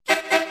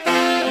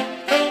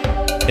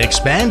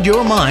Expand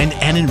your mind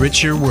and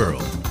enrich your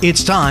world.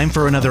 It's time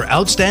for another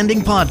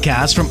outstanding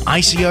podcast from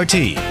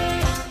I.C.R.T.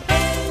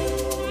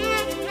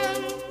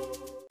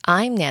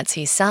 I'm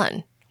Nancy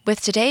Sun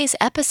with today's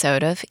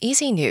episode of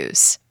Easy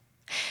News.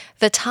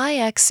 The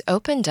Tai-Ex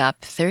opened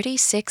up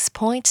 36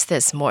 points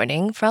this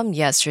morning from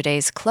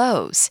yesterday's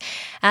close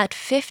at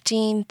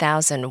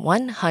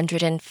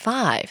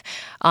 15,105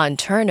 on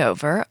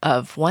turnover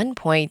of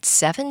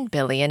 1.7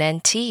 billion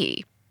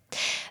NT.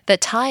 The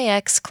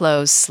Tai-Ex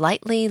closed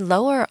slightly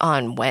lower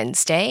on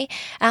Wednesday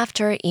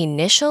after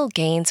initial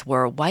gains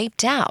were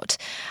wiped out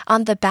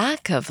on the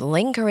back of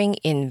lingering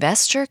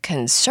investor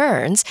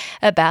concerns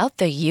about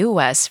the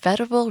U.S.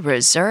 Federal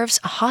Reserve's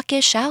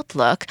hawkish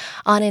outlook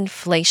on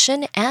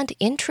inflation and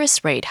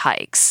interest rate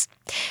hikes.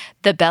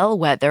 The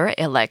bellwether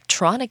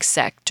electronics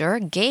sector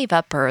gave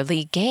up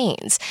early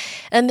gains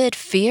amid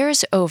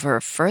fears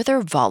over further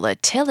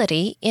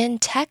volatility in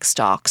tech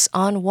stocks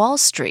on Wall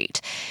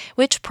Street,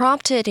 which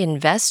prompted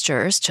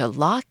investors to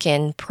lock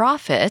in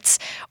profits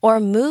or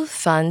move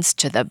funds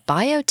to the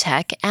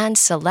biotech and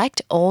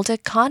select old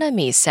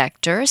economy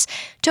sectors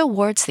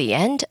towards the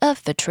end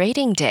of the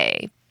trading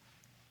day.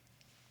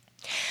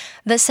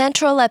 The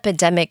Central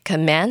Epidemic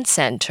Command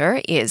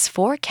Center is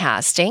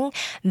forecasting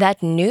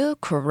that new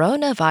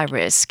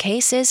coronavirus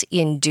cases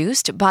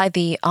induced by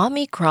the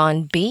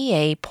Omicron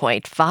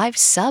BA.5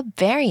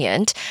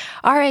 subvariant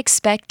are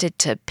expected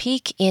to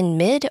peak in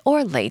mid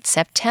or late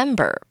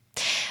September.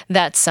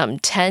 That's some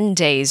 10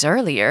 days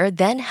earlier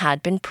than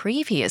had been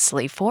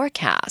previously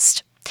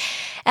forecast.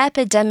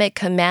 Epidemic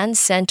Command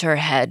Center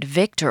head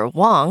Victor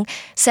Wang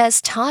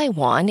says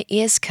Taiwan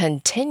is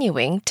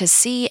continuing to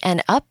see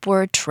an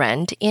upward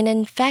trend in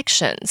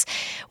infections,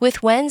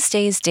 with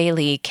Wednesday's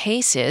daily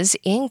cases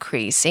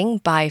increasing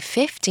by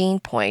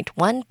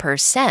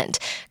 15.1%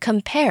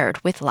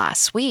 compared with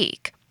last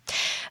week.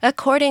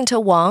 According to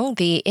Wang,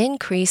 the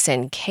increase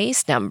in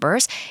case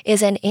numbers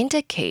is an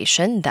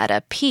indication that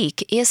a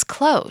peak is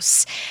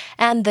close,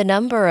 and the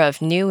number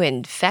of new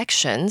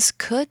infections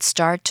could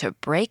start to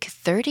break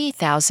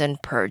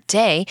 30,000 per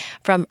day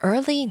from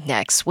early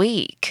next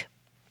week.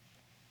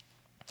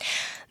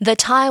 The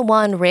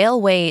Taiwan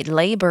Railway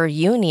Labor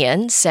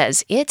Union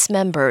says its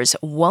members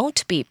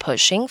won't be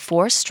pushing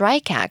for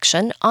strike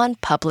action on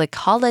public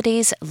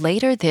holidays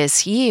later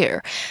this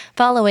year,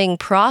 following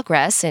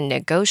progress in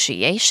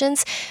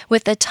negotiations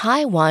with the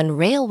Taiwan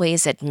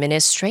Railways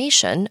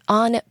Administration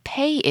on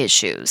pay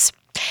issues.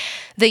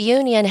 The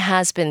union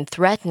has been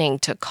threatening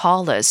to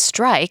call a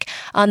strike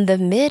on the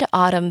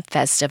Mid-Autumn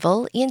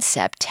Festival in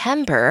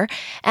September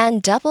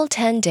and Double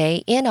 10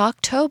 Day in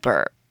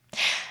October.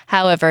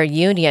 However,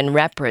 union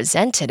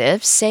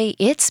representatives say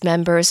its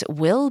members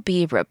will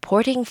be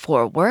reporting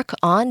for work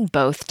on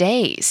both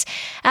days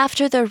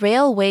after the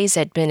Railways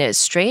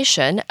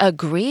Administration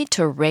agreed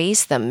to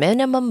raise the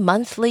minimum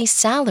monthly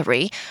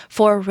salary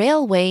for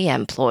railway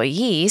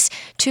employees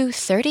to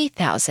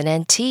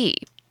 30,000 NT.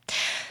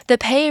 The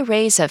pay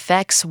raise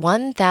affects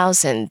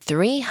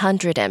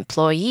 1,300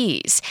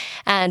 employees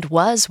and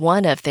was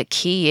one of the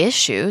key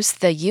issues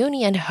the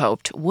union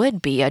hoped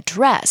would be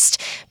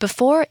addressed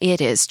before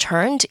it is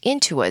turned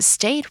into a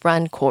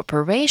state-run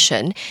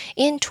corporation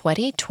in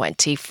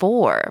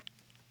 2024.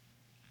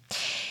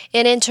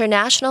 In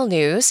international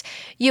news,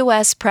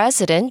 U.S.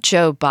 President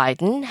Joe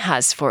Biden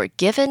has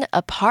forgiven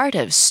a part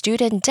of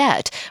student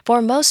debt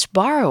for most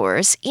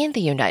borrowers in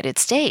the United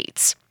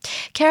States.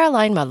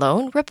 Caroline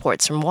Malone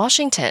reports from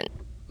Washington.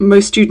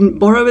 Most student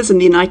borrowers in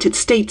the United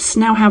States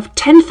now have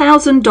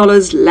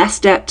 $10,000 less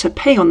debt to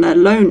pay on their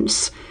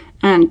loans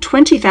and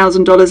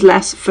 $20,000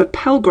 less for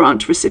Pell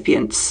Grant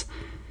recipients.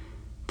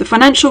 The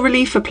financial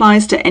relief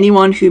applies to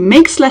anyone who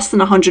makes less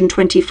than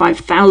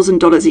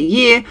 $125,000 a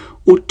year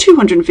or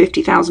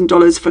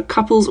 $250,000 for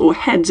couples or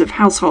heads of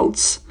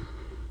households.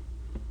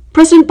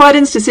 President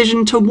Biden's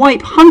decision to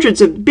wipe hundreds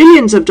of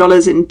billions of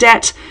dollars in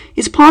debt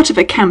is part of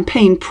a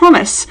campaign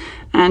promise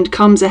and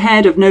comes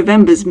ahead of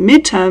November's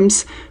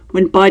midterms,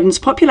 when Biden's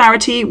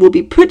popularity will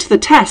be put to the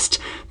test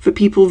for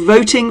people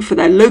voting for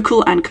their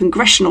local and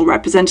congressional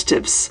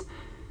representatives.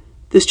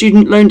 The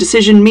student loan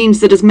decision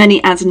means that as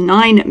many as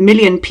 9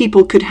 million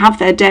people could have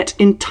their debt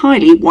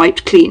entirely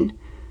wiped clean.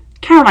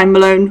 Caroline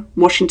Malone,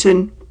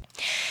 Washington.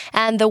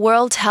 And the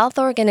World Health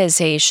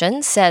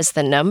Organization says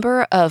the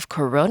number of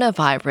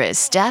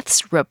coronavirus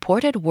deaths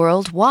reported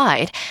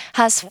worldwide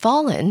has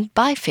fallen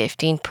by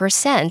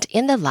 15%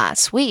 in the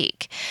last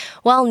week,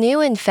 while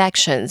new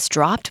infections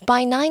dropped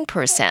by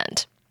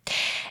 9%.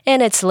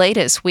 In its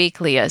latest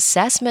weekly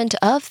assessment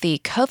of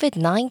the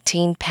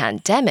COVID-19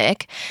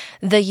 pandemic,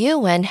 the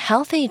UN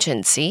Health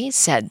Agency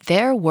said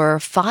there were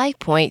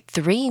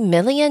 5.3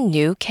 million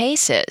new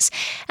cases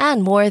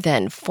and more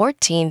than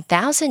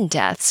 14,000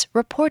 deaths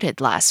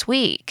reported last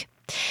week.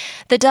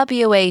 The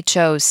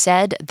WHO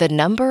said the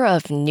number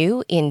of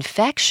new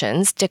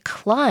infections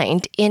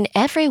declined in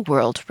every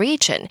world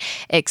region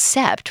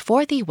except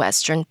for the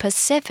Western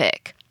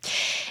Pacific.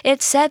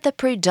 It said the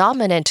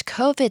predominant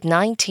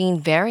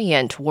COVID-19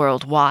 variant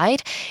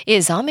worldwide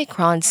is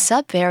Omicron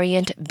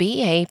subvariant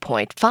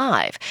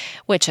BA.5,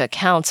 which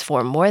accounts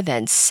for more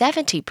than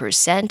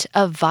 70%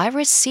 of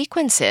virus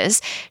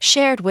sequences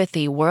shared with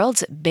the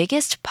world's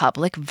biggest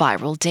public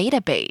viral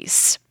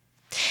database.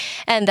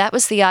 And that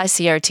was the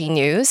I.C.R.T.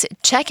 news.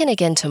 Check in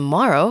again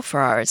tomorrow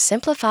for our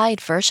simplified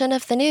version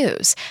of the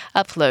news,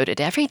 uploaded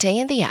every day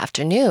in the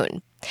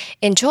afternoon.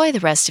 Enjoy the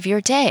rest of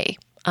your day.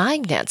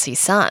 I'm Nancy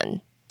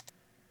Sun.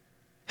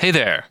 Hey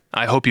there!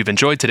 I hope you've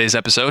enjoyed today's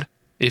episode.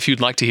 If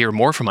you'd like to hear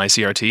more from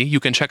I.C.R.T., you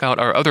can check out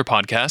our other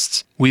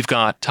podcasts. We've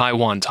got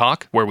Taiwan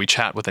Talk, where we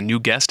chat with a new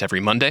guest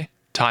every Monday,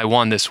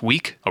 Taiwan This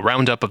Week, a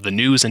roundup of the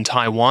news in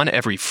Taiwan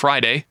every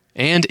Friday,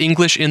 and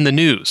English in the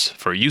News,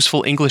 for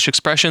useful English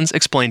expressions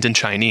explained in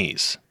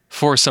Chinese.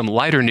 For some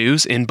lighter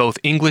news in both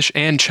English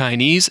and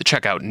Chinese,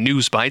 check out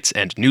News Bites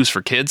and News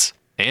for Kids.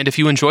 And if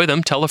you enjoy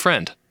them, tell a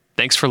friend.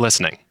 Thanks for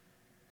listening.